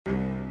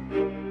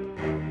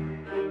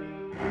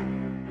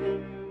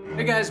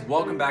Hey guys,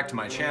 welcome back to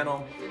my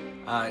channel.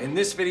 In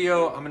this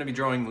video, I'm going to be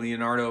drawing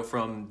Leonardo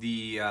from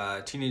the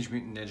Teenage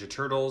Mutant Ninja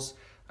Turtles.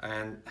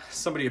 And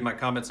somebody in my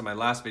comments on my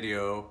last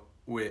video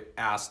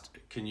asked,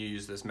 can you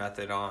use this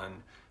method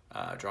on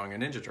drawing a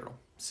Ninja Turtle?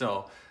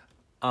 So,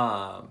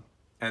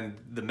 and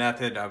the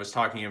method I was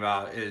talking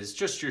about is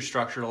just your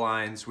structure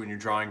lines when you're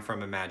drawing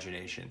from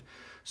imagination.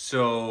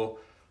 So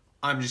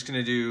I'm just going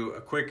to do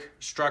a quick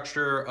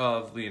structure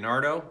of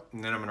Leonardo,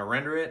 and then I'm going to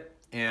render it.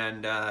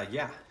 And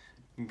yeah,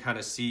 you can kind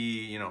of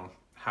see, you know,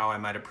 how I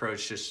might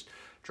approach just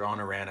drawing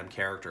a random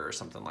character or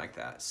something like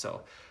that.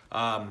 So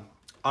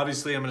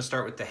obviously I'm going to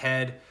start with the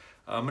head.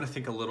 I'm going to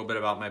think a little bit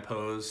about my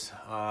pose.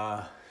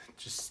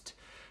 Just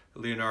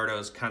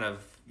Leonardo's kind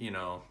of, you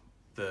know,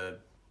 the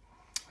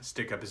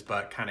stick up his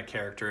butt kind of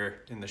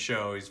character in the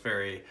show. He's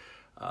very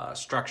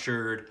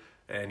structured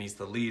and he's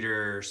the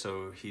leader,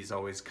 so he's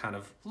always kind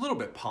of a little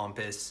bit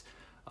pompous.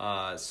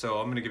 So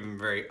I'm going to give him a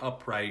very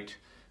upright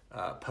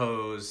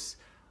pose.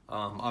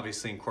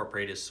 Obviously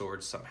incorporate his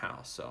sword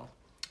somehow. So,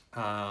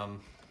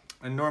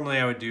 and normally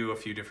I would do a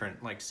few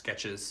different like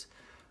sketches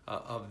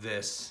of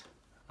this.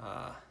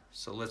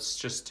 So let's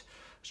just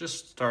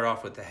start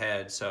off with the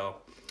head. So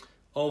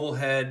oval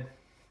head.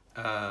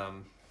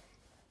 I'm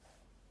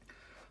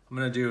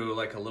gonna do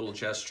like a little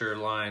gesture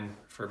line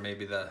for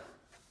maybe the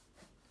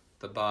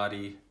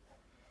body,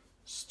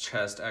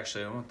 chest.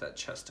 Actually, I want that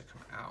chest to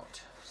come out.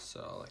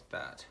 So like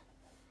that.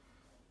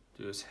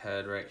 Do his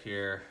head right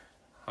here.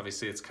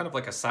 Obviously, it's kind of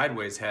like a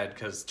sideways head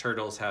because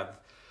turtles have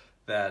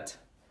that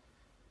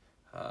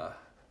that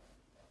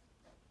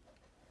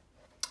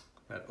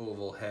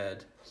oval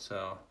head.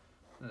 So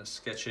I'm gonna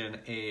sketch in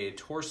a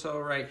torso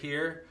right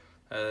here.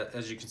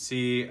 As you can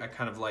see, I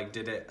kind of like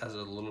did it as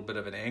a little bit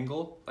of an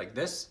angle like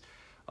this.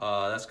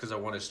 That's because I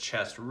want his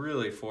chest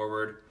really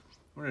forward.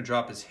 I'm gonna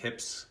drop his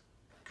hips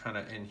kind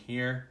of in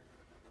here.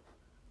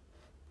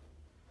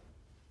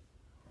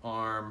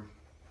 Arm.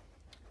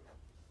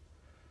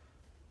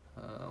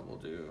 We'll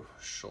do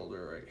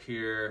shoulder right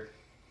here.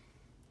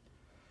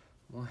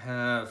 I'm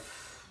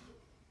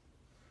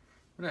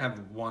gonna have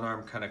one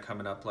arm kind of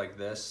coming up like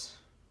this.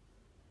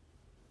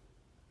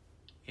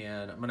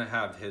 And I'm gonna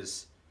have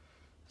his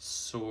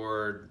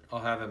sword, I'll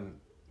have him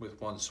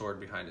with one sword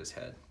behind his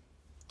head.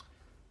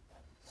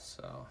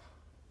 So,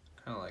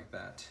 kind of like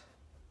that.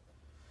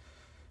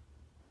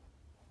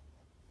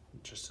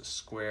 Just a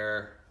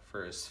square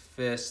for his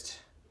fist.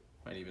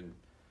 Might even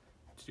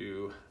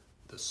do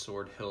the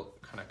sword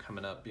hilt kind of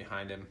coming up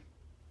behind him.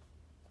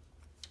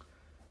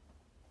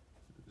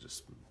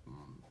 Just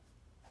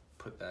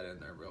put that in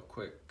there real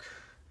quick.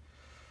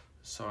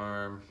 This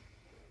arm.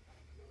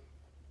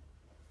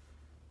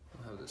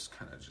 I'll have this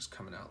kind of just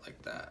coming out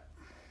like that.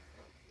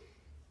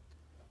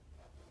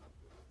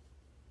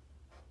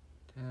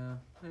 Yeah,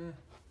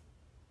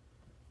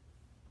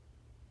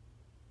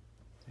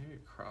 maybe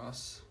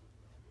across.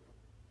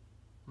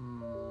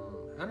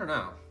 I don't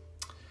know.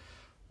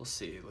 We'll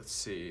see. Let's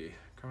see.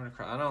 Coming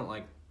across. I don't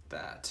like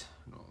that.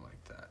 I don't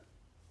like that.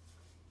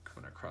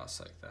 Coming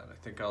across like that. I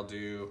think I'll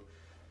do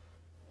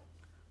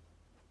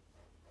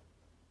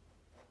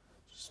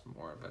just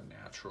more of a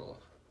natural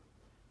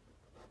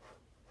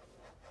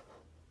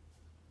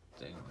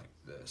thing like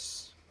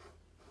this.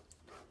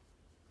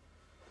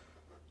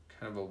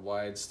 Kind of a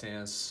wide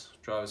stance.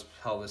 Draw his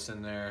pelvis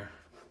in there.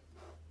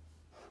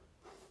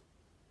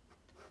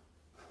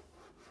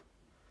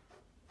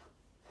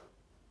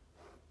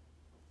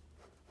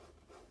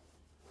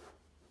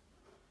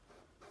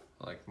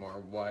 I like more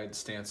wide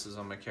stances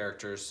on my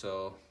characters,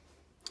 so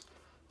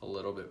a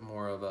little bit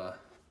more of a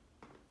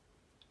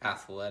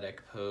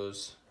athletic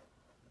pose,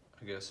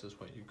 I guess is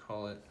what you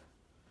call it.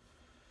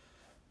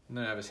 And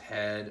then I have his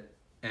head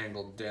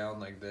angled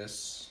down like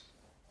this.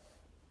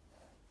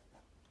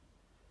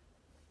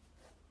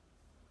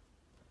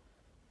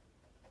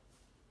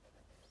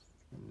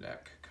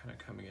 Neck kind of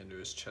coming into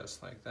his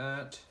chest like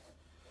that.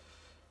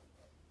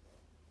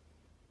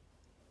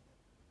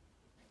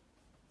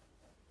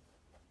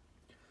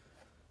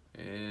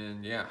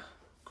 And yeah,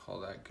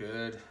 call that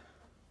good.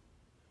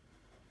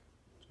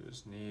 Do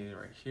his knee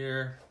right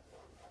here.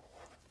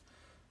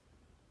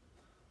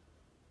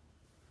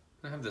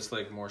 I have this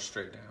leg more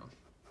straight down.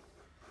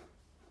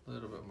 A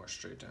little bit more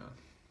straight down.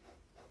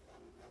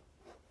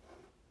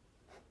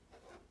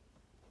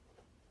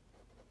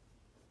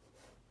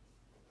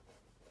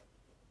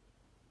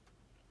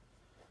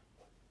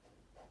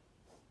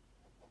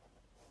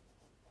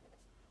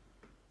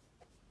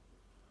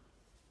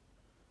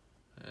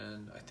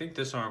 And I think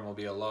this arm will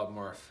be a lot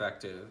more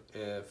effective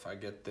if I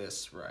get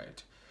this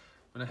right.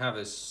 I'm gonna have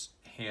his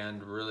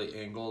hand really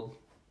angled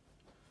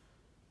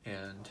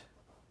and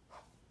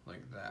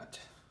like that.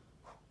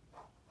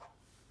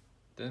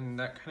 Then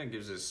that kind of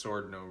gives his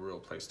sword no real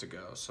place to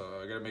go. So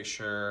I gotta make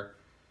sure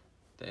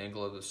the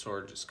angle of the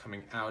sword just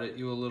coming out at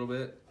you a little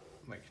bit,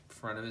 like in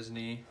front of his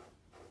knee.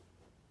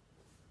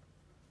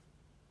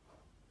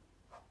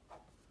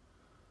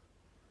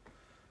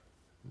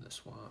 And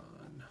this one.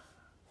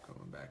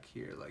 Going back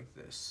here like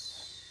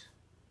this.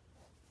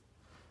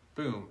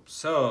 Boom.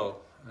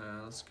 So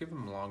Let's give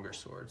him longer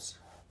swords.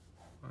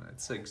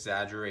 Let's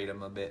exaggerate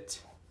him a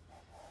bit. I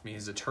mean,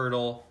 he's a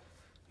turtle.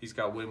 He's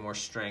got way more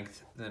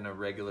strength than a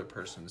regular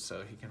person,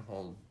 so he can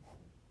hold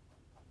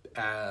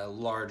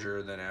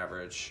larger than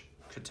average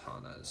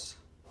katanas.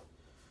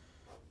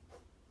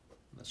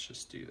 Let's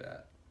just do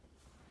that.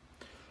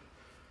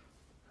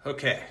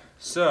 Okay,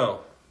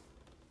 so,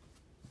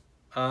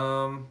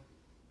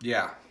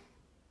 yeah,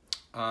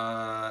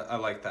 I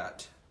like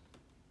that.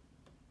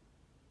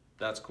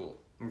 That's cool.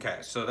 Okay,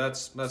 so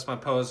that's my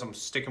pose. I'm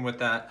sticking with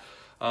that.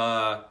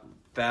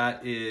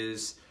 That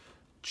is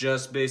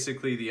just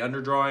basically the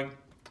underdrawing.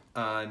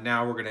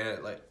 Now we're gonna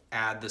like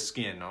add the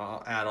skin.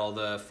 I'll add all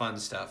the fun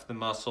stuff, the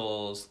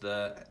muscles,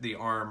 the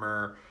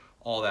armor,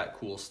 all that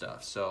cool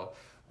stuff. So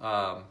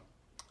I'm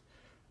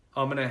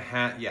gonna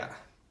yeah.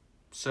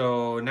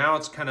 So now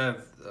it's kind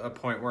of a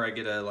point where I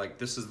get to like,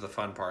 this is the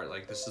fun part.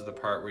 Like this is the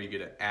part where you get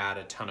to add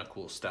a ton of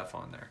cool stuff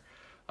on there.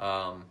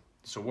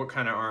 So what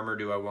kind of armor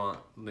do I want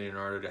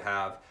Leonardo to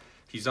have?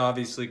 He's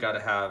obviously got to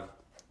have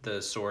the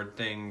sword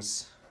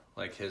things,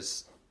 like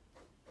his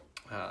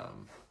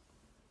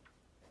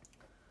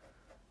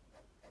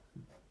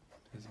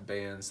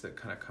bands that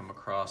kind of come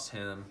across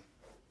him.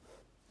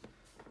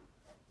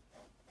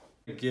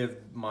 Give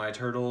my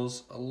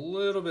turtles a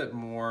little bit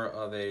more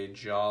of a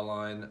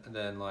jawline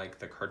than like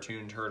the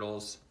cartoon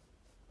turtles.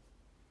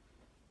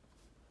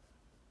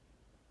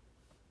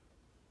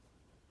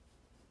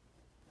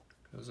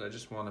 Because I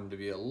just want them to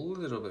be a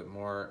little bit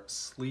more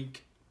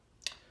sleek.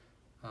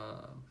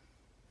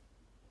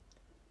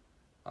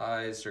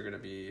 Eyes are going to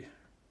be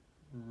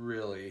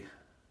really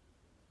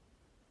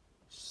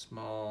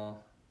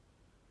small.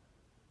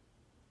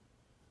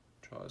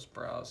 Draw his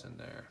brows in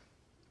there.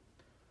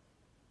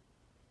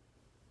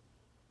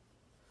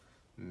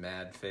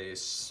 Mad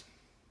face.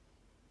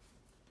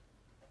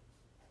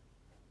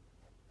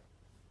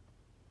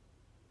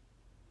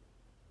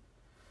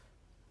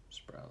 His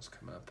brows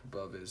come up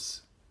above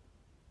his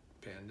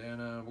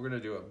bandana. We're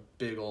gonna do a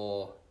big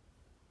ol'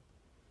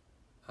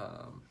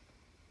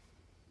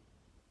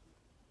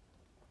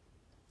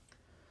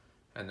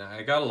 and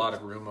I got a lot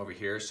of room over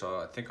here, so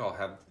I think I'll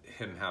have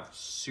him have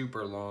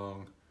super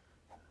long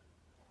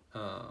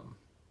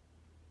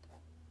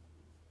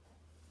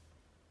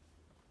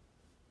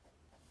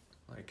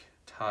like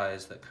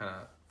ties that kind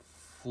of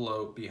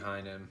float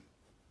behind him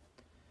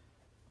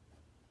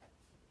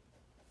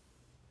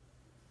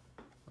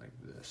like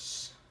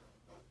this.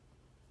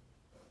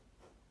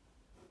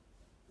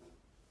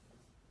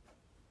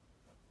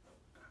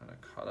 Kind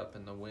of caught up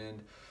in the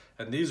wind.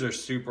 And these are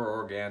super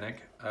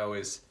organic. I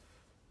always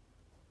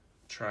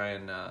try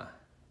and I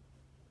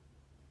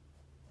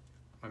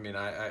mean,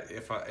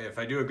 if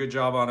I do a good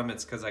job on them,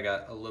 it's because I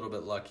got a little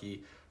bit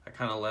lucky. I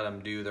kind of let them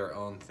do their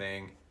own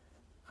thing.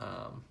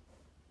 A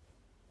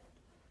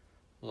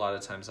lot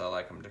of times I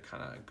like them to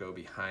kind of go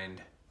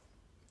behind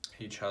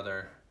each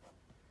other.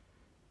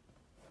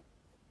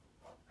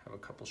 Have a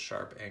couple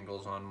sharp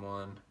angles on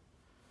one.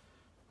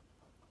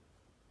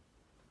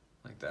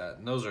 Like that.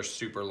 And those are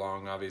super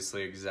long,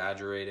 obviously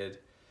exaggerated,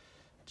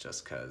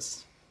 just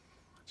cause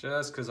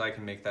I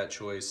can make that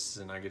choice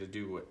and I get to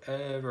do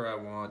whatever I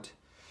want.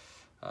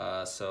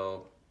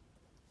 So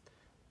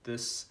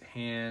this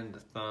hand, the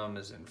thumb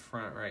is in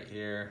front right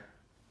here.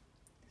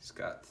 He's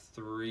got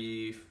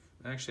three,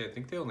 actually I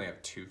think they only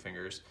have 2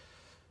 fingers.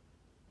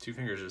 2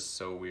 fingers is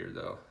so weird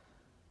though.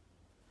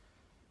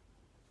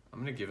 I'm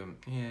gonna give him,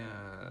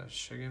 yeah,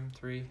 should I give him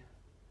 3?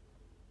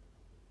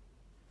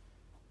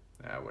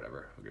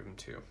 Whatever, I'll give him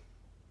 2.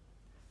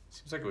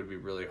 Seems like it would be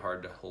really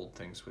hard to hold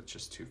things with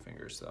just 2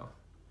 fingers though.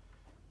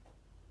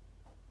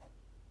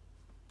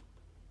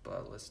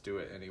 But let's do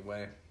it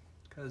anyway,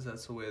 because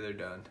that's the way they're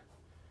done.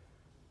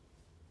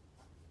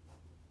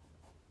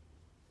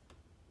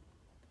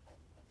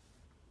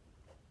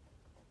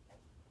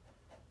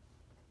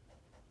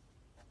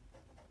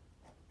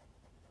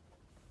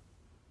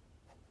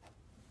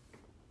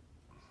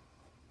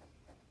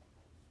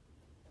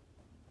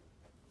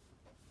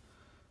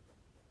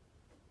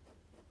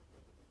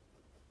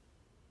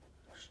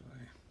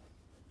 Actually,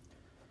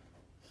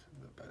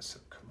 the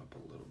bicep come up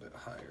a little bit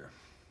higher.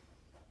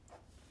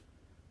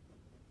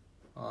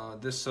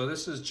 So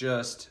this is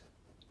just,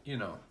 you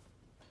know,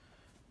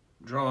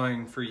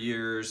 drawing for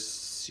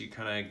years. You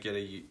kind of get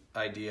an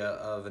idea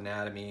of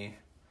anatomy.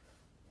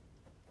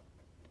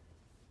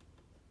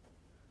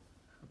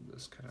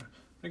 This kind of,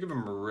 I give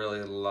him a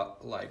really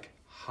like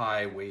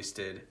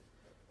high-waisted.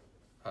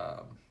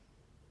 I'm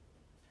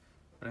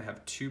gonna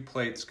have 2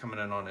 plates coming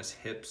in on his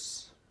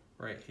hips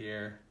right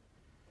here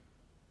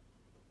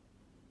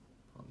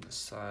on this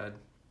side,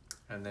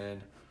 and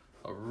then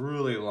a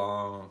really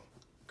long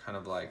kind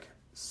of like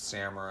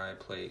samurai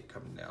plate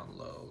coming down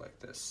low like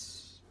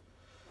this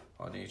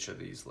on each of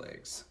these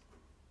legs.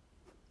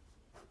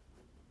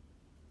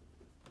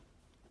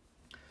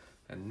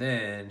 And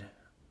then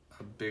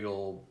a big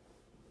old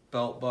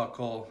belt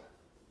buckle,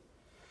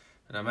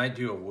 and I might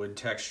do a wood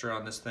texture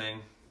on this thing.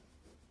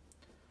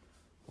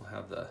 We'll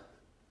have the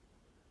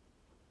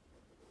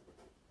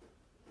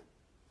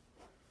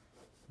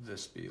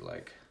this be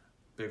like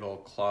big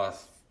old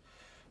cloth,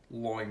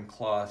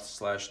 loincloth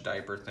slash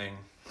diaper thing.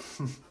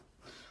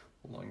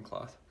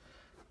 Loincloth.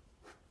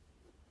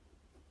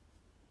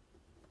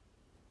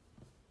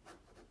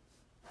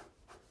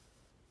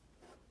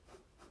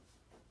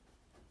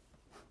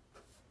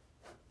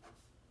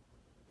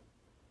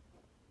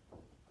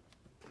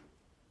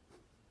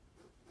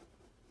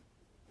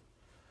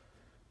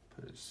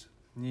 Put his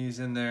knees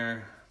in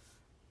there.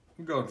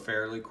 I'm going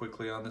fairly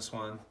quickly on this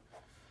one.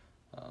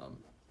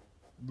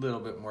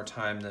 Little bit more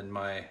time than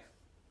my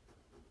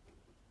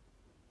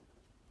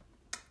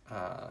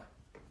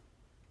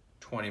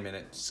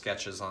 20-minute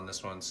sketches on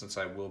this one, since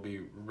I will be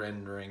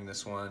rendering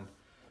this one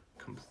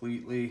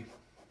completely.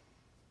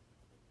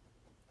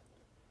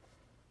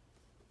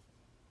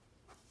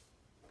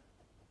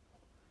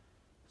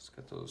 It's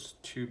got those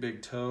two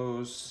big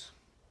toes.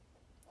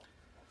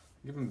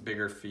 Give him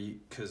bigger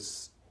feet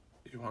because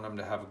you want him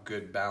to have a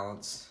good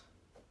balance.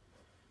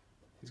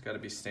 He's got to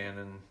be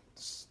standing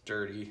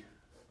sturdy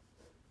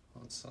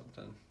on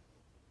something.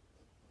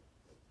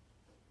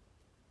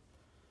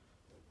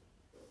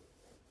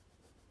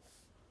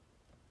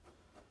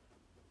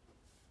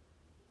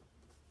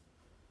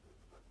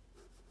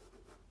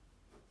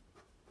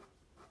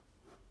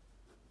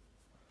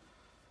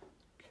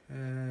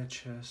 Okay,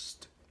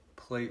 chest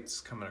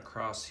plates coming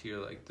across here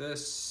like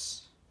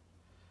this.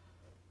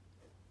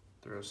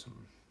 Throw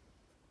some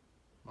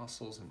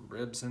muscles and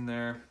ribs in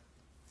there.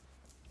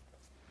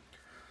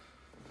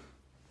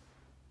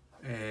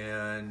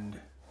 And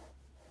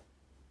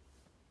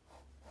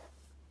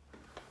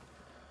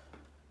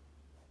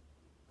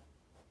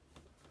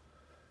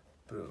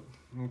boom.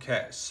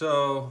 Okay,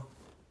 so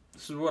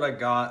this is what I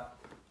got.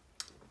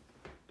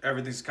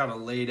 Everything's kind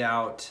of laid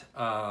out.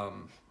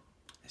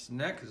 His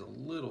neck is a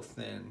little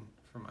thin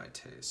for my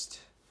taste.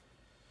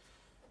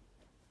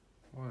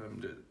 I want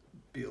him to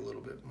be a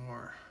little bit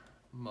more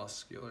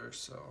muscular,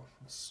 so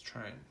let's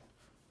try and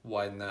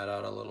widen that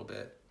out a little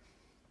bit.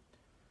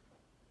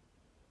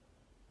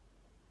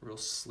 Real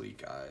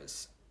sleek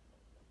eyes.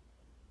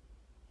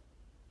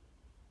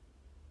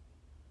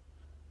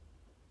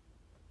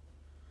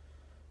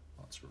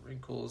 Lots of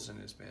wrinkles in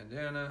his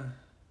bandana.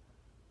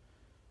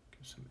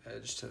 Give some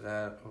edge to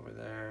that over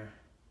there.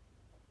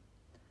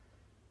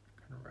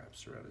 Kind of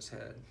wraps around his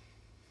head.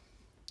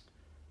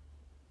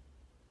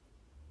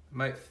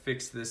 Might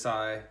fix this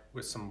eye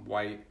with some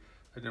white.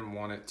 I didn't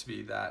want it to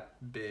be that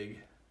big,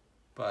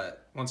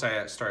 but once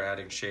I start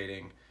adding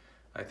shading,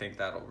 I think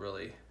that'll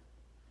really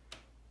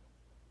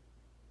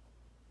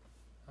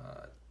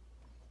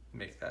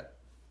make that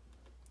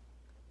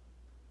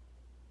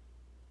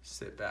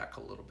sit back a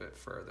little bit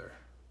further.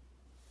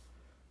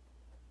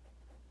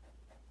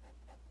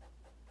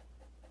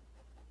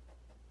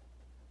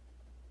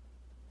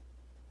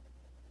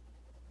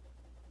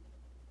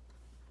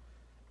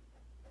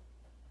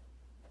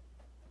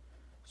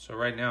 So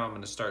right now I'm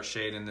going to start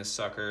shading this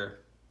sucker.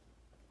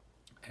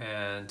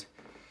 And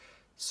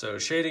so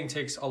shading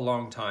takes a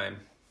long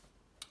time.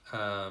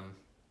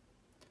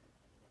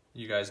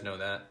 You guys know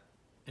that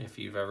if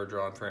you've ever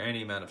drawn for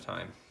any amount of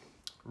time.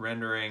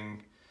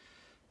 Rendering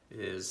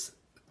is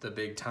the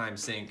big time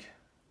sink.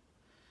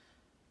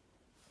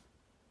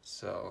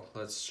 So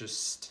let's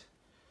just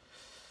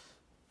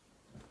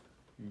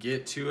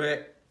get to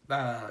it.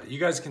 You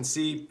guys can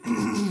see,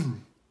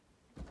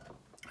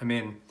 I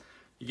mean,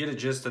 you get a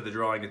gist of the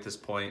drawing at this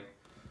point,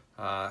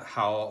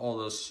 how all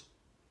those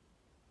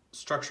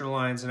structure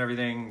lines and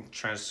everything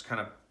trying to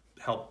kind of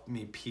help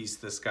me piece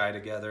this guy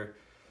together.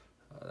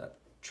 That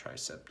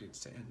tricep needs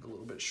to end a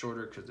little bit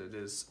shorter because it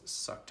is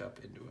sucked up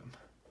into him.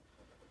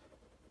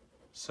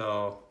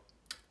 So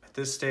at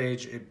this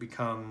stage, it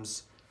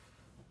becomes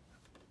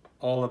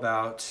all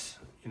about,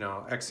 you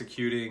know,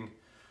 executing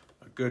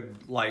a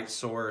good light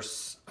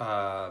source,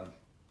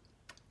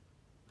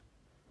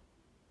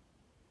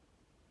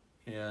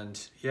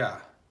 and yeah,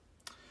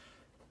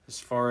 as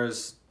far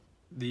as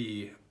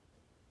the,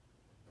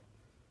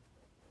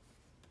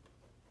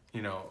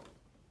 you know,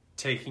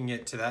 taking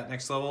it to that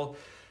next level,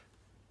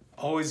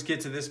 always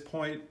get to this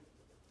point,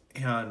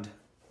 and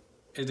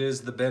it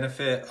is the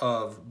benefit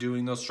of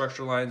doing those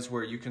structure lines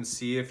where you can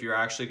see if you're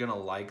actually going to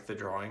like the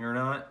drawing or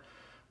not.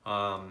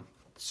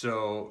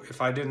 So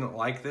if I didn't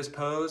like this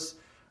pose,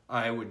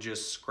 I would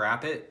just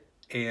scrap it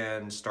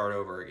and start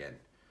over again.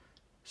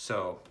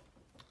 So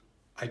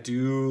I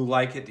do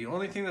like it. The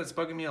only thing that's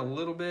bugging me a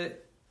little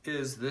bit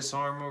is this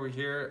arm over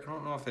here. I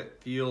don't know if it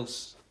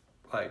feels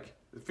like,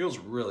 it feels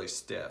really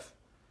stiff,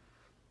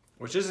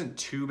 which isn't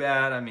too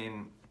bad. I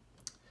mean,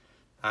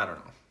 I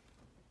don't know.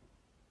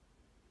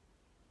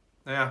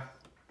 Yeah,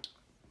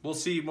 we'll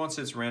see once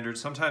it's rendered.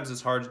 Sometimes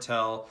it's hard to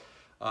tell.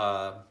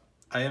 I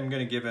am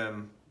gonna give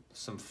him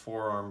some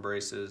forearm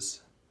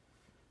braces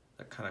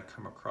that kind of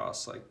come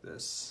across like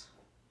this.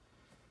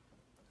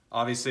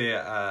 Obviously,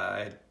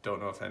 I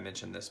don't know if I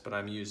mentioned this, but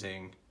I'm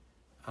using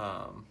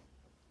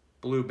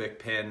blue BIC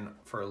pen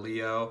for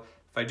Leo.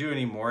 If I do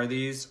any more of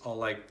these,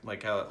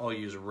 I'll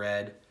use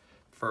red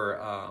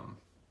for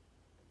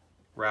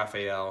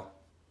Raphael,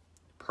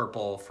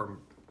 purple for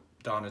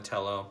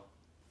Donatello.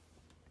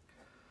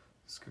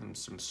 Let's give him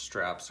some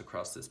straps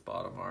across this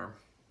bottom arm.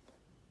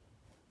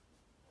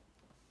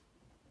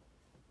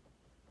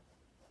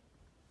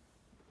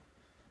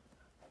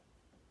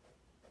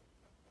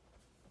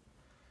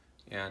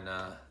 And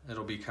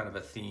it'll be kind of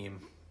a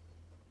theme,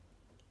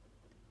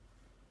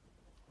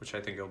 which I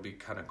think will be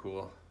kind of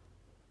cool.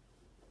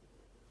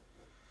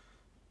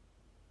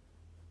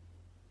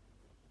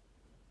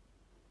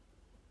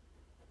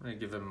 I'm gonna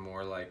give him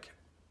more like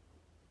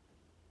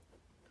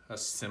a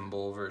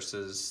symbol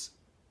versus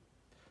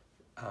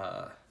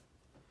the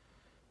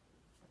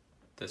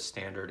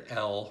standard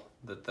L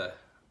that the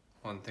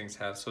one things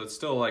have. So it's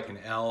still like an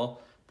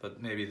L,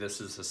 but maybe this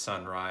is a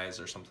sunrise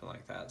or something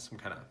like that, some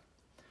kind of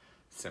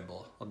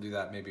symbol. I'll do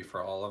that maybe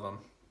for all of them.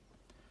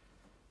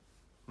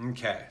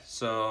 Okay,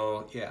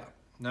 so yeah,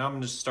 now I'm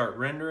gonna start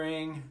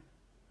rendering.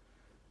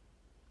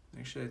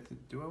 Actually,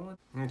 do I want?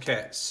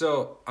 Okay,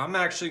 so I'm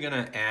actually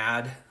gonna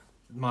add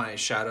my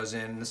shadows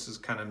in. This is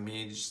kind of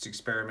me just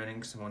experimenting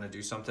because I want to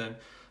do something.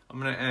 I'm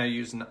gonna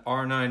use an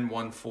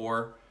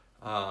R914.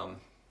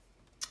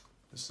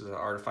 This is an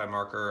Artify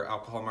marker,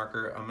 alcohol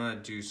marker. I'm gonna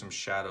do some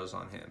shadows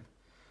on him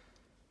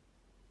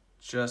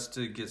just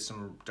to get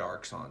some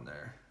darks on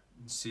there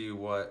and see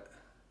what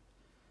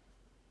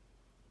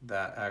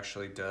that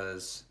actually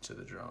does to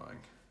the drawing.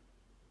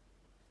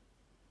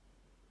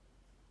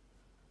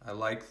 I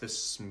like the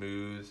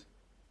smooth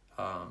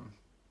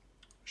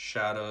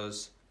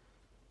shadows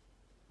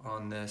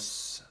on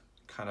this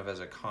kind of as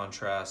a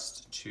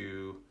contrast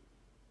to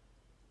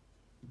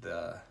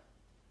the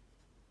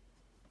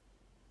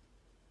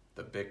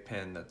BIC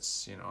pen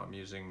that's, you know, I'm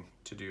using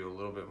to do a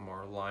little bit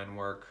more line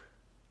work.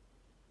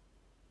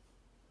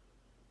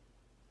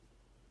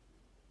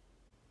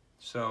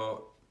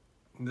 So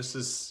this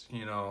is,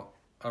 you know,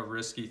 a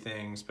risky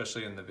thing,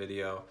 especially in the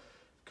video.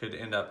 Could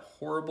end up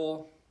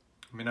horrible.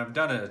 I mean, I've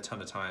done it a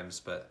ton of times,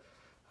 but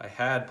I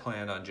had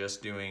planned on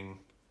just doing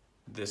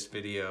this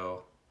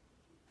video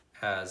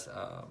as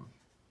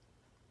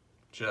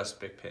just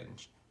BIC pen,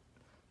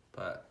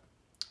 but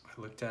I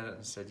looked at it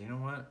and said, you know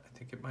what? I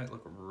think it might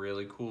look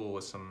really cool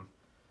with some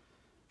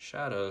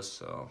shadows,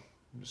 so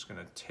I'm just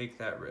gonna take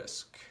that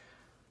risk.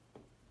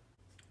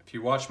 If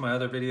you watch my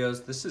other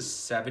videos, this is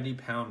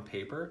 70-pound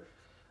paper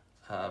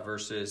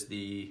versus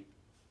the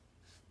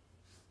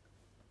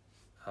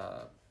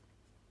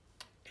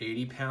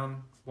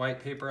 80-pound white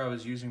paper I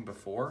was using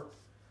before.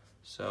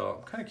 So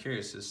I'm kind of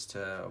curious as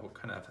to what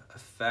kind of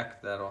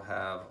effect that'll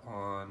have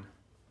on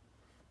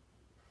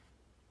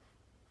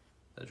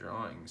the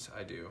drawings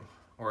I do,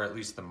 or at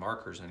least the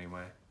markers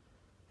anyway.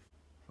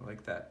 I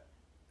like that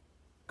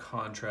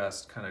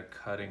contrast kind of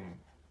cutting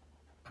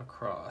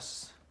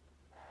across.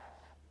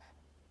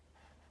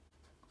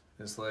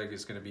 This leg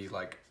is going to be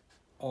like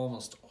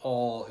almost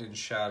all in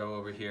shadow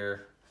over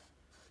here.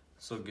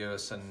 This will give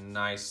us a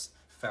nice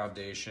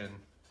foundation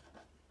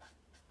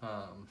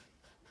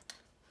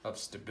of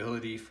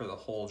stability for the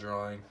whole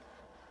drawing.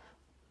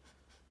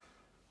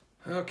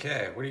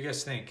 Okay, what do you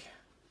guys think?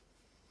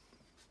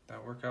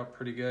 That worked out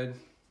pretty good.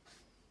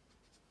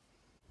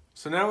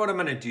 So now what I'm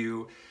gonna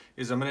do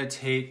is I'm gonna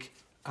take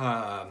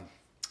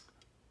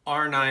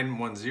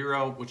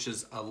R910, which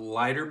is a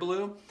lighter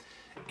blue,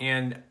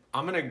 and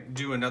I'm gonna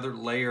do another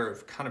layer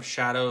of kind of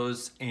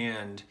shadows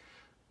and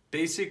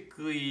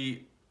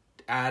basically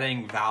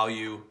adding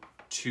value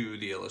to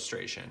the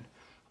illustration.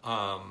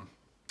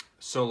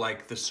 So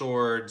like the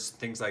swords,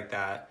 things like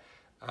that,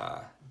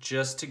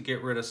 just to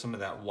get rid of some of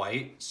that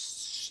white.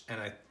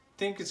 And I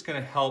think it's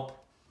gonna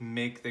help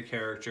make the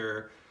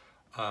character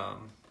a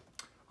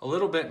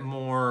little bit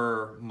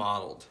more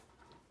modeled.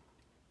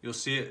 You'll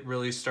see it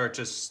really start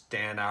to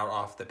stand out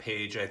off the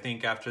page, I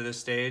think, after this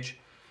stage.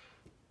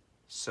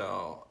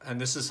 So,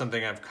 and this is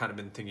something I've kind of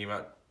been thinking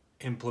about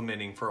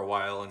implementing for a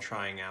while and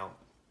trying out.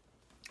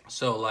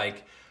 So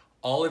like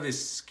all of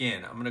his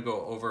skin, I'm gonna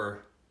go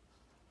over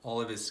all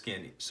of his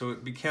skin. So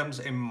it becomes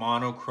a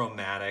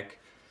monochromatic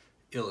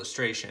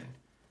illustration.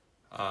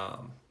 Now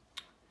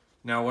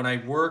when I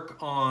work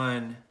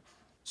on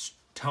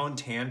tone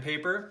tan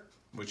paper,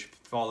 which if you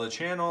follow the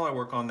channel, I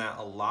work on that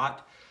a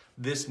lot.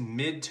 This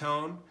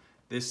mid-tone,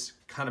 this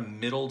kind of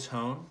middle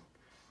tone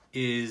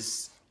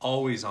is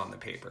always on the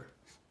paper,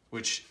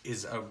 which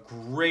is a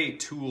great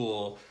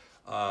tool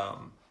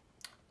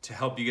to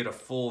help you get a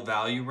full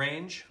value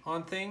range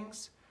on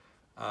things.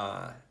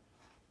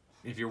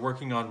 If you're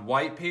working on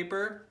white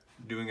paper,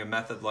 doing a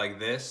method like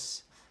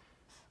this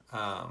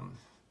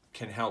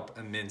can help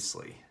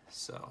immensely.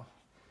 So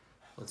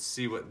let's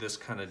see what this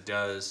kind of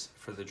does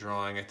for the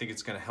drawing. I think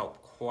it's going to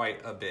help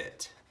quite a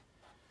bit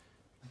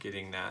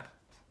getting that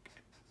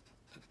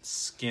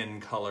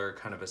skin color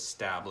kind of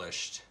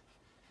established.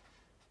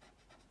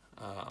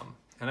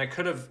 And I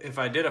could have, if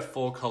I did a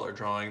full color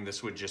drawing,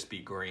 this would just be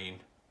green.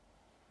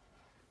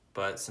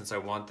 But since I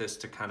want this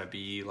to kind of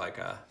be like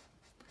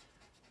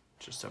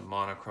just a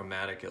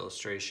monochromatic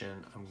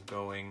illustration, I'm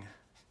going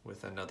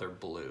with another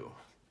blue.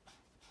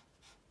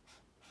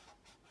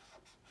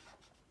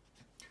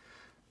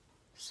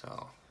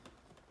 So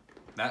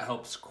That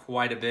helps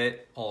quite a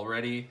bit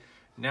already.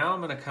 Now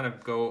I'm gonna kind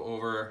of go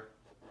over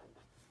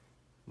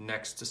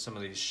next to some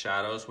of these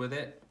shadows with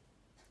it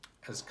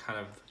as kind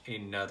of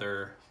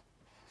another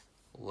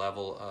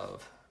level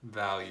of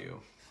value,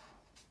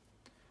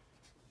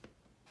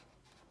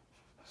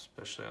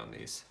 especially on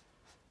these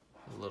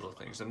little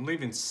things. I'm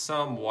leaving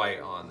some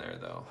white on there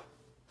though,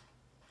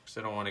 because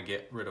I don't want to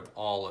get rid of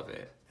all of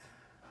it.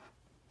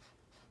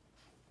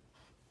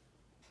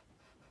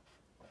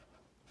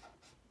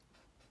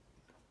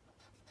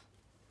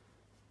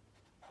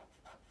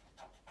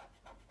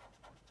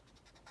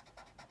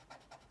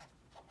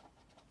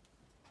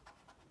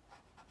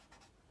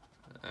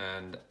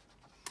 And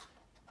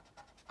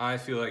I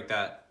feel like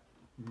that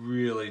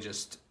really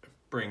just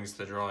brings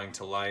the drawing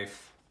to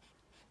life.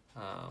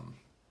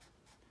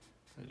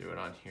 I do it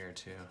on here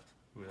too.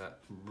 Ooh, that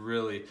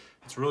really,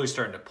 it's really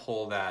starting to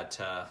pull that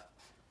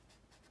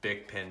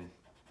BIC pen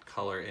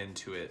color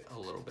into it a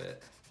little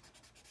bit.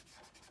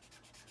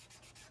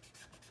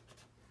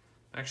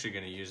 I'm actually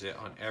going to use it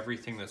on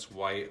everything that's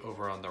white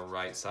over on the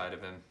right side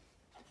of him.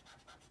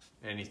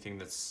 Anything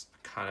that's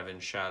kind of in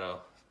shadow.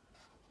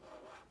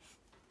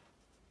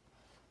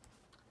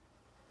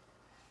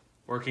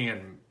 Working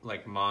in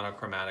like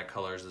monochromatic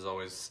colors is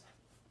always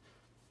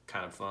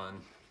kind of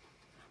fun.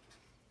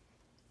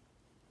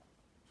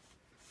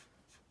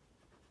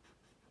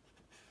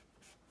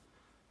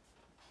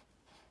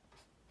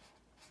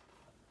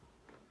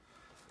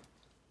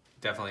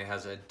 Definitely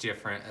has a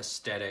different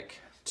aesthetic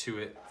to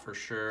it for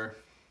sure.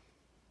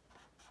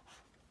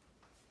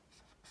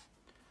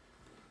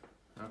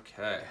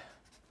 Okay,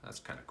 that's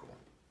kind of cool.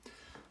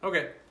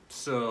 Okay,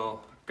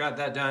 so got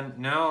that done.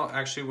 Now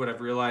actually what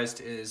I've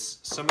realized is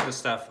some of the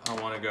stuff I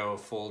want to go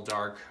full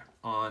dark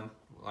on,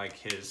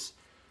 like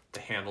the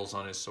handles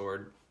on his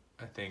sword.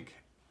 I think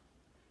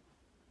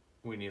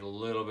we need a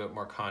little bit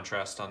more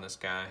contrast on this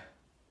guy.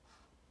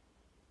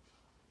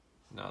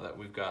 Now that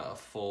we've got a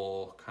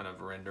full kind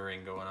of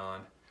rendering going on,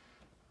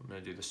 I'm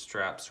gonna do the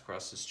straps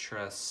across his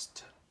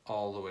chest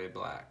all the way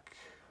black,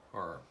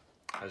 or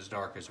as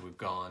dark as we've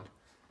gone.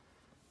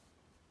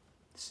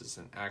 This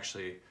isn't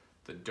actually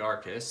the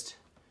darkest.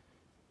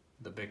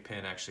 The BIC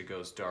pen actually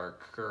goes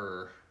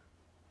darker.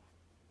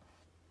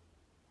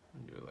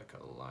 Do like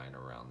a line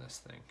around this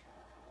thing.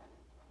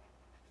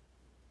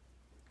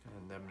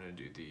 And then I'm gonna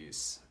do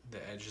these.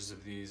 The edges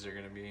of these are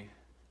gonna be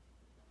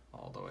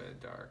all the way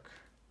dark.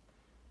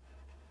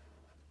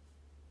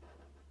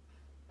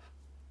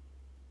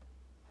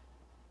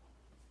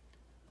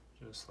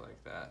 Just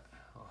like that.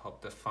 I'll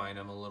help define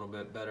them a little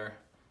bit better,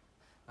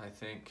 I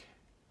think.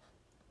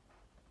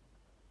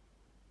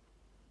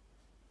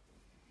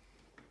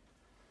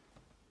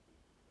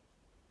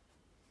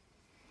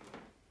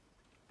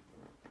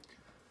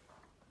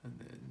 And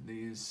then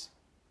these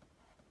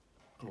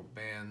little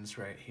bands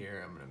right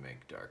here, I'm gonna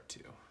make dark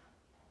too.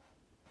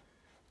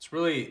 It's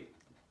really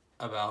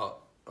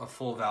about a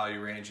full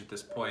value range at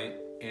this point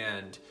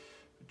and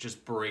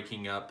just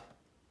breaking up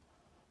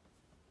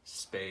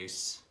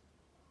space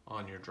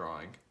on your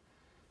drawing,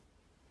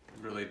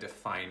 really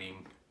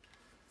defining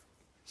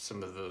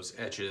some of those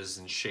edges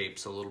and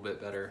shapes a little bit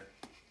better.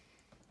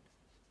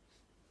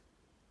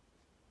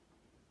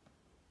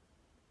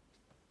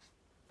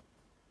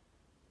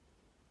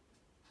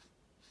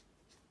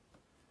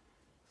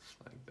 Just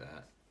like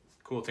that.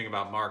 Cool thing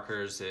about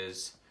markers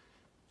is,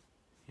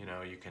 you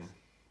know, you can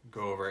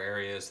go over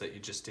areas that you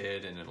just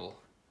did and it'll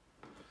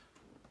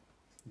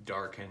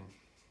darken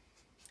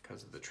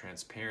because of the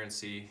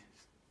transparency.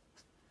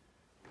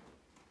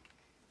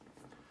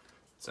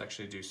 Let's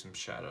actually do some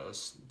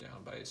shadows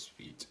down by his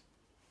feet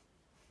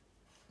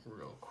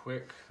real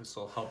quick. This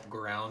will help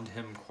ground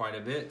him quite a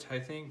bit, I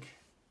think.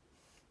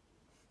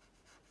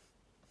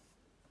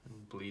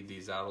 And bleed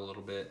these out a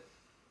little bit.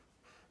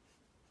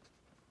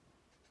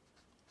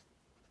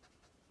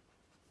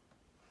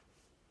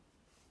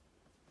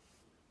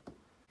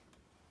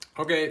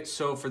 Okay,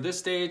 so for this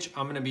stage,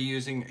 I'm gonna be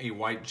using a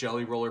white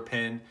jelly roller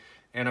pen,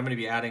 and I'm gonna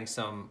be adding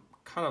some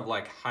kind of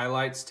like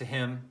highlights to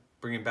him,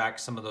 bringing back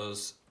some of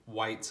those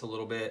whites a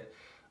little bit.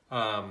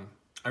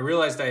 I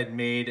realized I had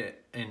made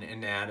an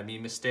anatomy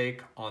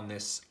mistake on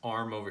this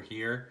arm over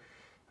here.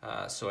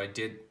 So I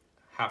did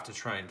have to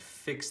try and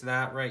fix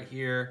that right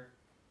here,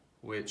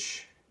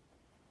 which,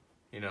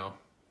 you know,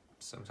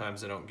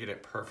 sometimes I don't get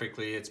it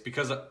perfectly. It's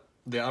because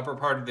the upper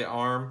part of the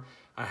arm,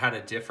 I had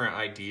a different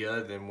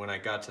idea than when I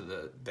got to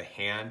the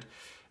hand,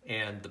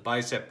 and the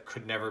bicep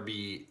could never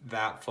be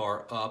that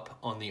far up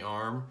on the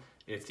arm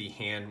if the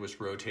hand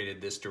was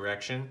rotated this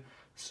direction.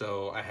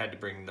 So I had to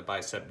bring the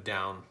bicep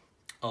down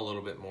a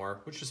little bit more,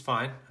 which is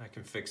fine. I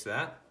can fix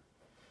that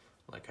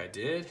like I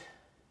did.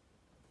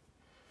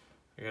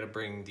 I gotta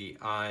bring the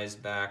eyes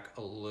back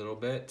a little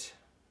bit.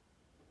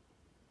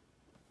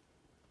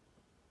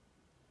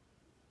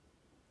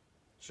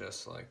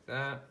 Just like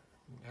that.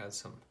 Add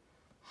some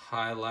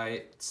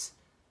highlights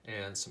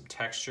and some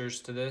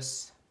textures to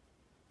this.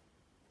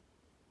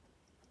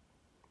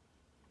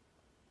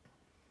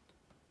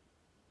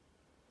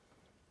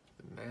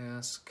 The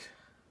mask.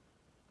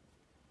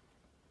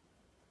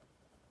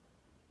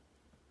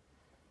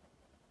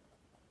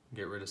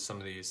 get rid of some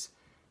of these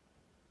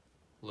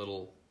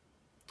little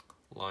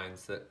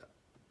lines that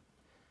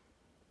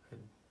I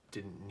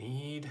didn't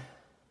need.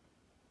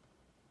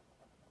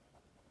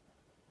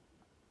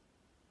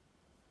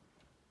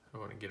 I don't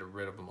want to get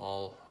rid of them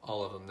all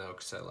of them though,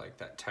 because I like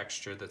that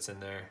texture that's in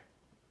there.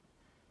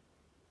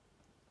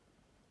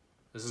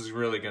 This is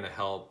really going to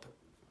help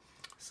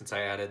since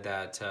I added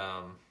that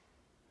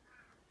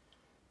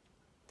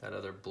that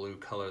other blue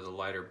color, the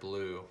lighter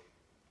blue.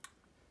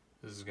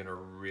 This is going to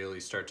really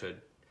start to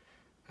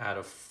add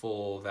a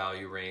full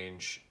value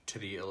range to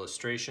the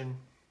illustration,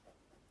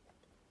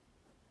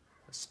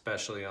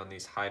 especially on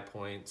these high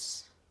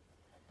points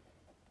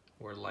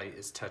where light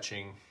is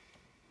touching.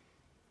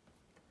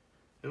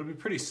 It'll be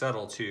pretty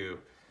subtle too,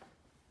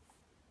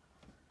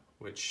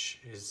 which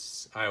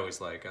is, I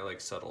always like. I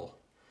like subtle.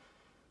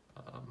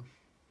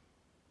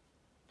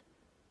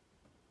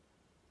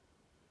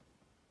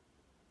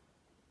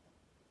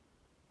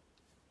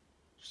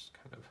 Just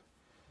kind of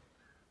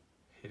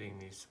hitting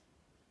these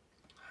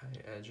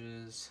high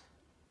edges.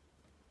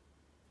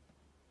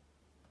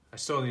 I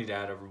still need to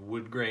add a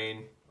wood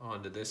grain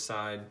onto this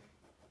side.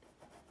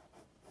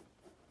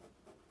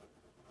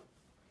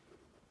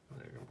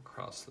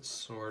 Across the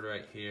sword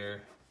right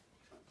here.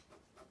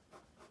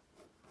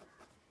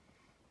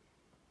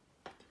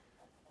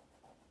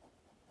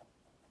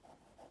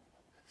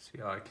 See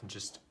how I can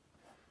just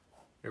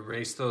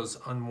erase those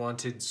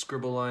unwanted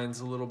scribble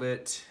lines a little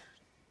bit.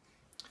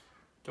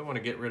 Don't want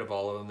to get rid of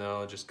all of them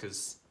though, just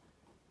because,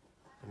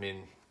 I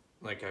mean,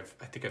 like I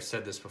think I've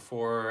said this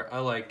before, I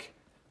like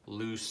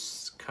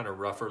loose, kind of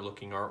rougher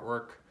looking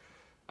artwork.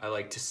 I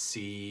like to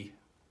see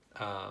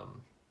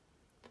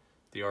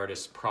the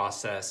artist's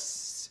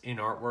process in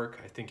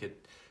artwork. I think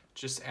it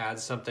just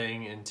adds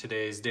something in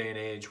today's day and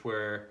age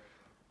where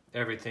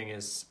everything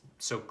is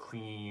so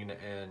clean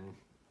and,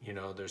 you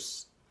know,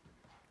 it's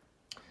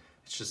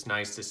just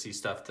nice to see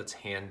stuff that's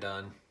hand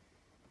done.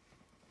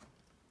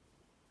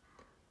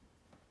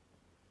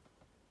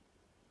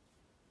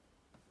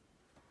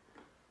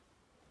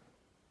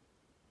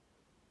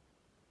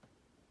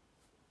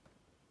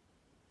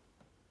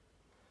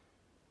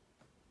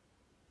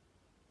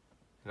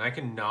 And I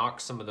can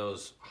knock some of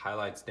those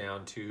highlights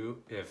down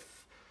too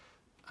if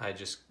I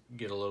just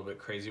get a little bit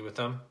crazy with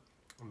them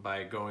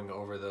by going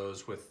over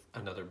those with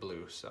another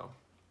blue. So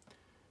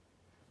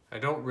I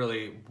don't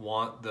really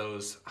want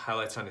those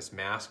highlights on his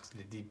mask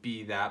to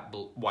be that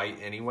white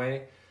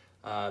anyway,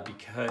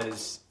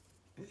 because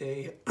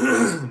they're,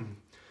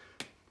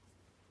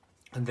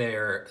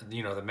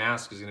 you know, the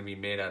mask is going to be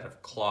made out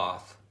of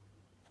cloth.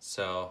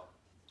 So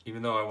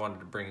even though I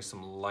wanted to bring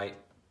some light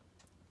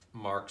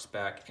marks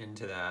back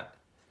into that,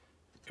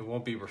 it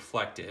won't be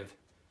reflective,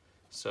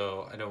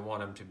 so I don't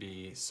want them to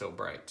be so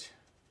bright.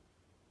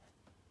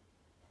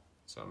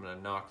 So I'm going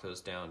to knock those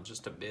down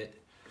just a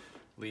bit,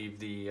 leave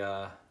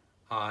the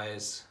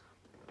eyes.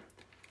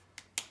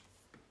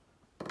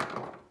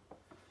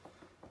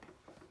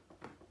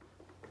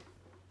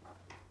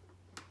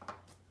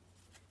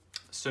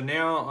 So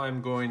now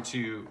I'm going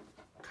to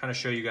kind of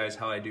show you guys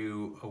how I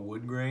do a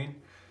wood grain,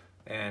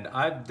 and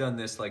I've done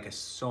this like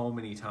so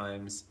many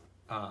times.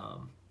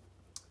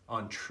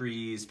 On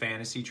trees,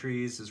 fantasy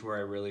trees is where I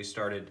really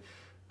started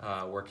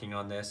working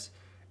on this.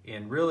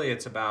 And really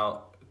it's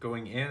about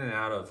going in and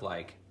out of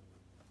like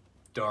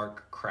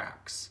dark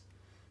cracks.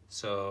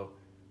 So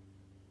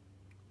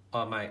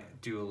I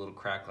might do a little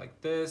crack like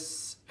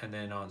this, and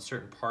then on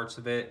certain parts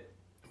of it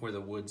where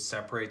the wood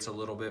separates a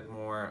little bit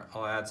more,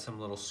 I'll add some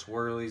little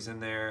swirlies in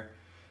there.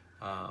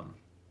 And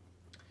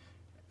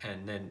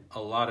then a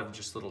lot of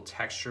just little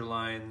texture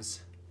lines.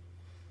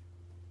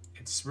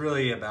 It's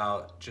really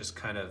about just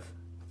kind of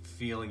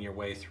feeling your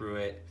way through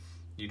it.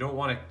 You don't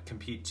want to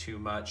compete too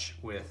much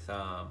with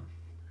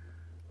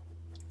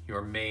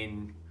your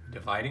main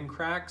dividing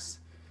cracks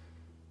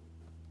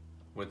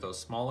with those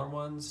smaller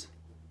ones.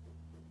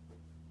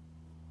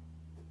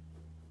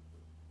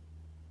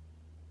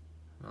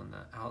 And on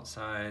the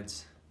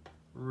outsides,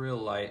 real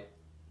light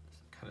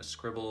kind of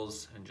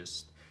scribbles and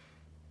just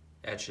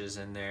etches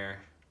in there.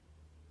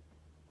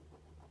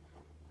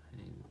 I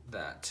need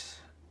that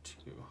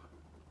to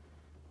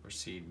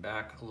recede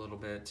back a little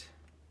bit.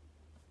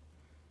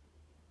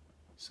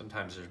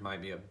 Sometimes there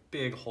might be a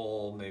big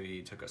hole, maybe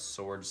you took a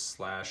sword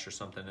slash or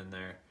something in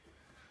there.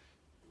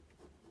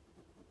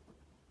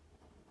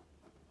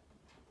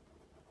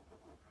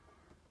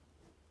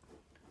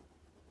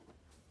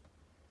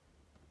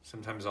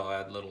 Sometimes I'll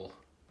add little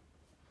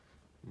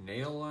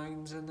nail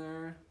lines in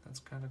there. That's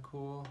kind of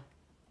cool.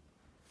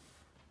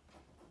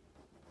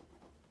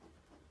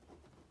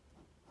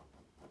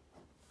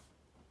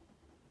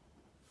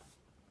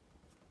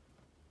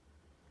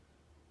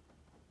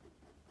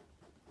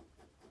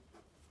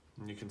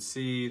 And you can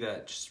see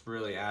that just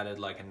really added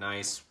like a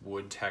nice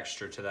wood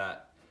texture to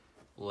that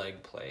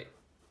leg plate.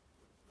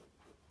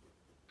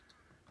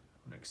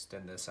 I'm gonna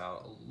extend this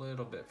out a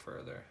little bit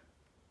further.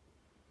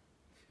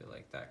 I feel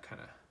like that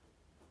kind of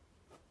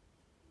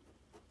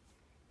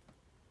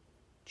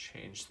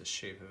changed the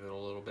shape of it a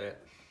little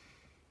bit.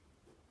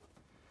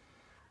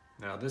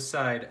 Now this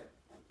side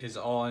is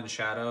all in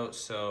shadow,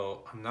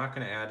 so I'm not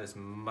going to add as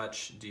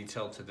much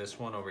detail to this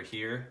one over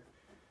here.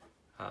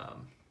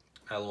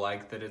 I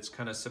like that it's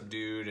kind of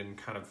subdued and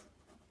kind of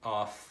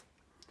off.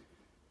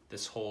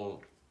 This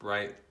whole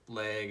right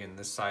leg and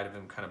this side of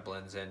him kind of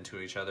blends into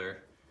each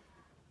other.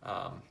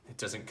 It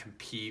doesn't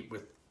compete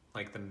with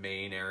like the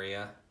main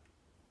area.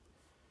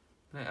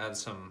 I'm gonna add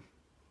some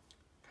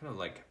kind of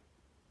like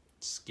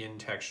skin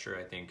texture,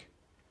 I think,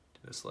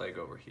 to this leg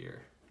over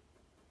here.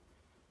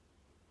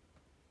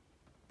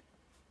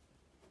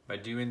 By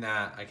doing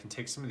that, I can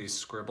take some of these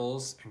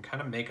scribbles and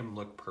kind of make them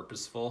look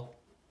purposeful.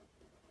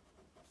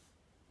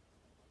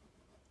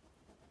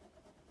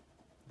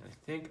 And I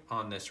think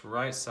on this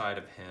right side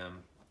of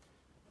him,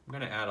 I'm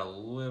going to add a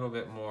little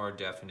bit more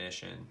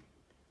definition.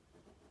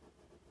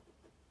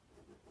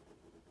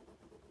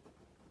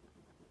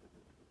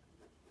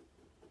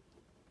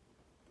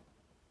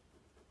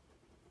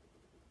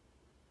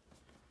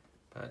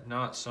 But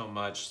not so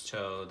much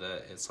so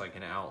that it's like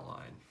an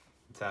outline,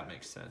 if that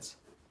makes sense.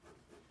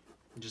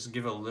 Just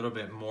give a little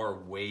bit more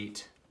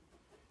weight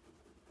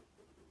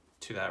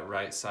to that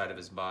right side of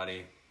his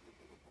body.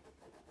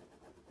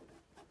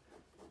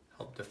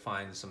 Help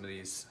define some of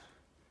these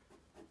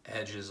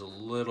edges a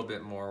little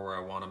bit more where I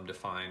want them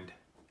defined.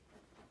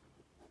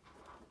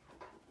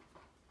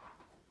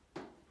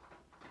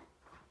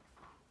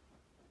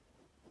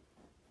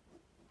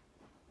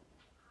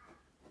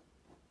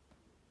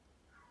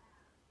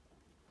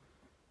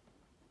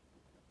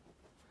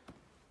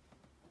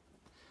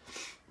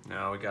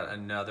 Now we got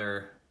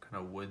another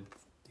kind of wood,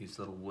 these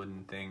little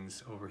wooden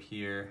things over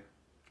here.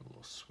 A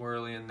little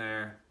swirly in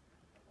there,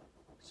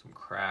 some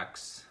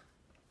cracks.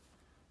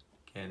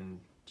 Again,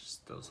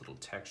 just those little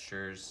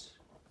textures.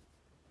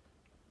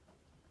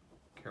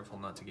 Careful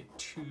not to get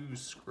too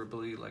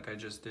scribbly like I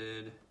just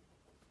did.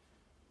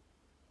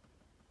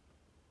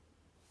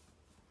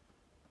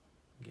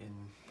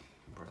 Again,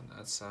 over on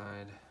that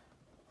side.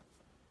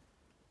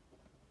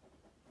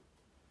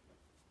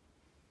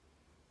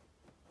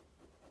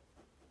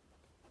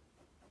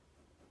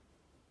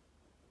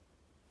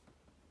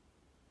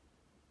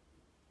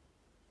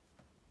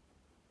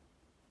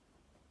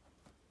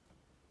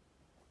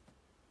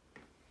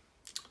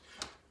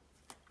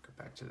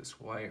 To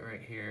this white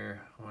right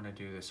here. I want to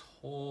do this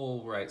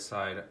whole right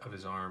side of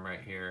his arm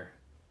right here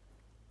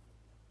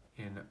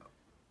in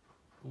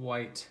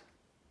white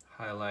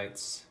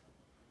highlights.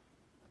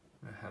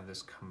 I'm gonna have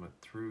this come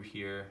through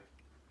here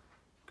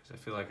because I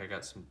feel like I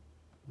got some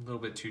a little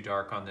bit too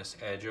dark on this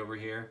edge over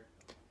here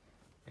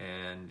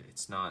and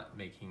it's not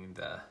making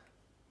the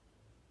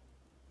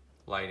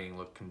lighting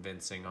look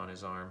convincing on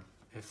his arm,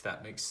 if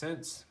that makes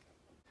sense.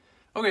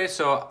 Okay,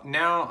 so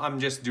now I'm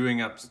just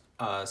doing up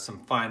some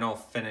final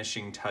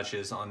finishing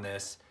touches on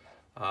this,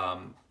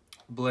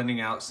 blending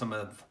out some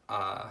of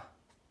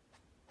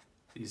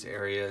these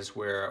areas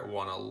where I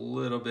want a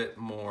little bit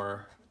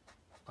more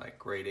like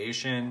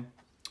gradation,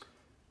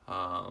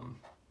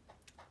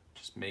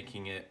 just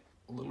making it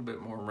a little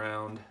bit more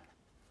round.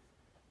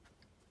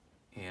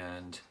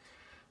 And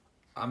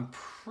I'm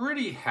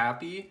pretty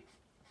happy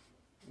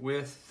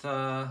with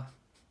the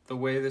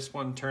way this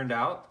one turned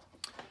out.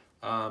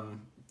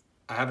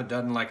 I haven't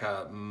done like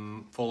a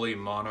fully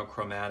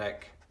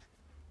monochromatic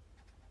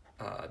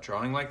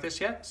drawing like this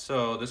yet,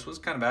 so this was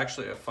kind of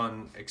actually a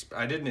fun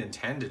I didn't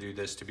intend to do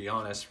this, to be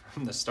honest,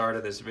 from the start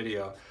of this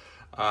video.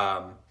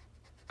 I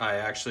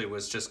actually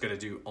was just going to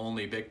do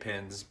only BIC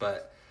pens,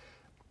 but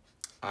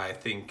I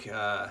think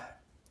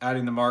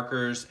adding the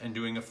markers and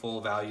doing a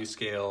full value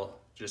scale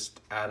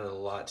just added a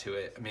lot to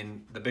it. I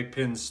mean, the BIC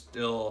pens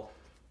still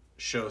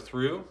show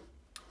through.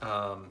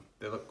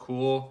 They look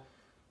cool.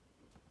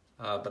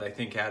 But I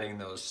think adding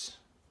those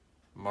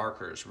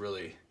markers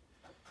really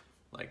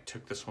like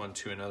took this one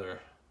to another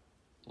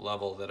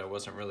level that I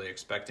wasn't really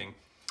expecting.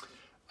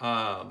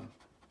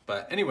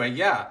 But anyway,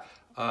 yeah,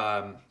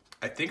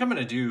 I think I'm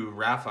gonna do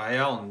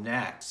Raphael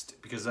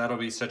next because that'll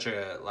be such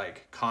a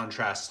like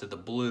contrast to the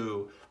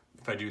blue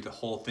if I do the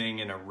whole thing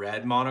in a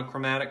red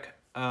monochromatic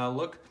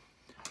look.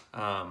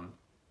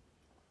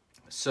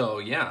 So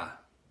yeah,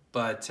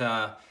 but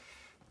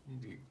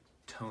need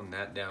to tone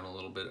that down a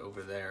little bit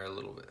over there a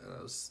little bit.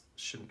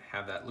 Shouldn't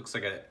have that. Looks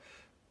like a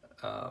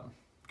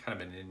kind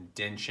of an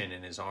indentation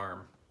in his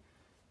arm,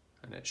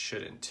 and it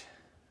shouldn't.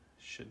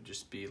 Should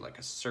just be like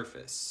a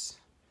surface.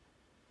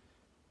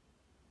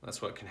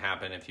 That's what can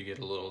happen if you get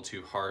a little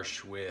too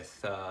harsh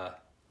with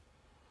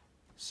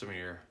some of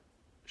your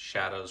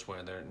shadows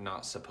where they're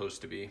not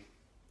supposed to be.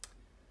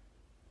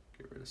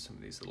 Get rid of some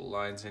of these little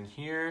lines in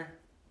here.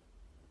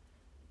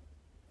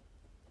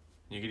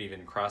 You can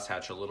even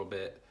crosshatch a little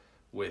bit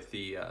with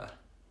the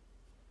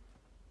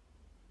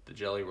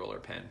jelly roller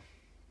pen.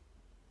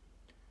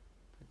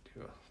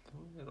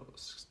 It'll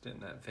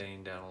extend that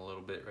vein down a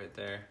little bit right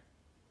there.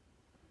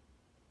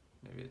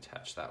 Maybe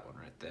attach that one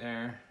right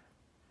there.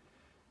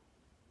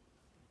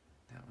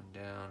 That one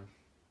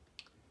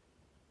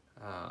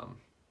down.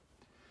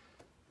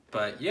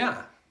 But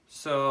yeah,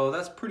 so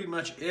that's pretty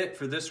much it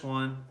for this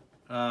one.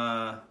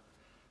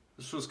 It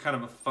this was kind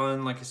of a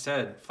fun, like I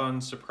said,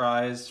 fun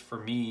surprise for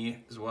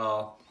me as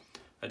well.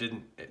 I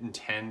didn't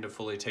intend to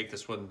fully take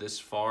this one this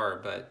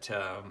far, but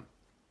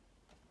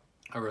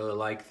I really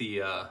like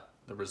the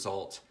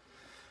result.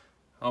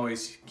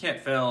 Always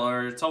can't fail,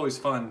 or it's always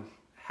fun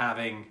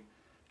having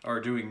or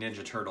doing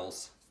Ninja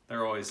Turtles.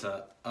 They're always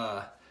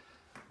a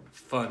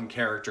fun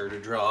character to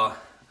draw.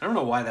 I don't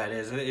know why that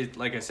is.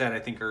 Like I said, I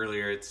think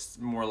earlier, it's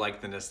more like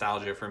the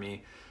nostalgia for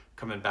me,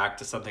 coming back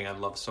to something I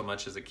loved so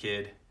much as a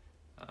kid.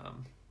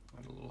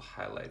 Add a little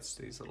highlights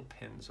to these little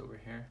pins over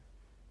here.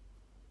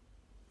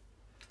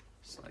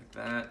 Just like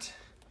that.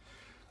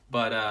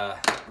 But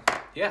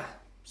yeah,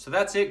 so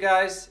that's it,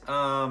 guys.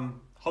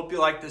 Hope you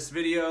liked this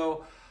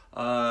video.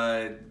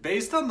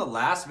 Based on the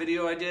last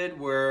video I did,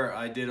 where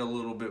I did a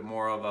little bit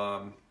more of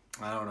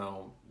I don't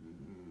know,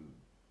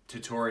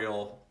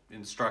 tutorial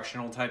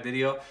instructional type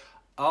video,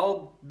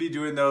 I'll be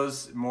doing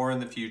those more in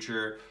the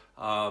future.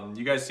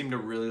 You guys seem to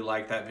really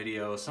like that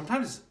video.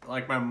 Sometimes,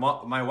 like,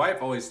 my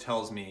wife always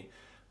tells me,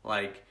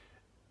 like,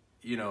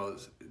 you know,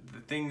 the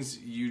things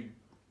you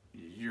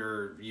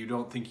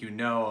don't think you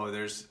know,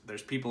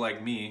 there's people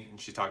like me,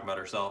 and she's talking about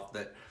herself,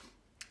 that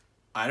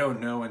I don't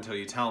know until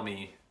you tell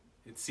me.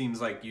 It seems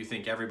like you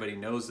think everybody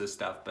knows this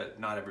stuff, but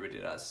not everybody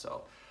does.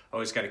 So I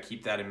always got to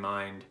keep that in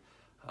mind,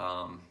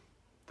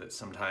 that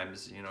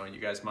sometimes, you know, you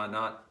guys might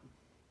not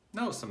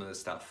know some of this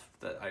stuff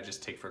that I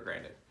just take for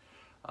granted.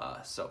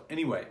 So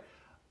anyway,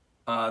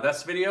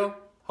 that's the video.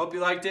 Hope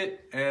you liked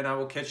it, and I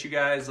will catch you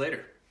guys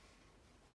later.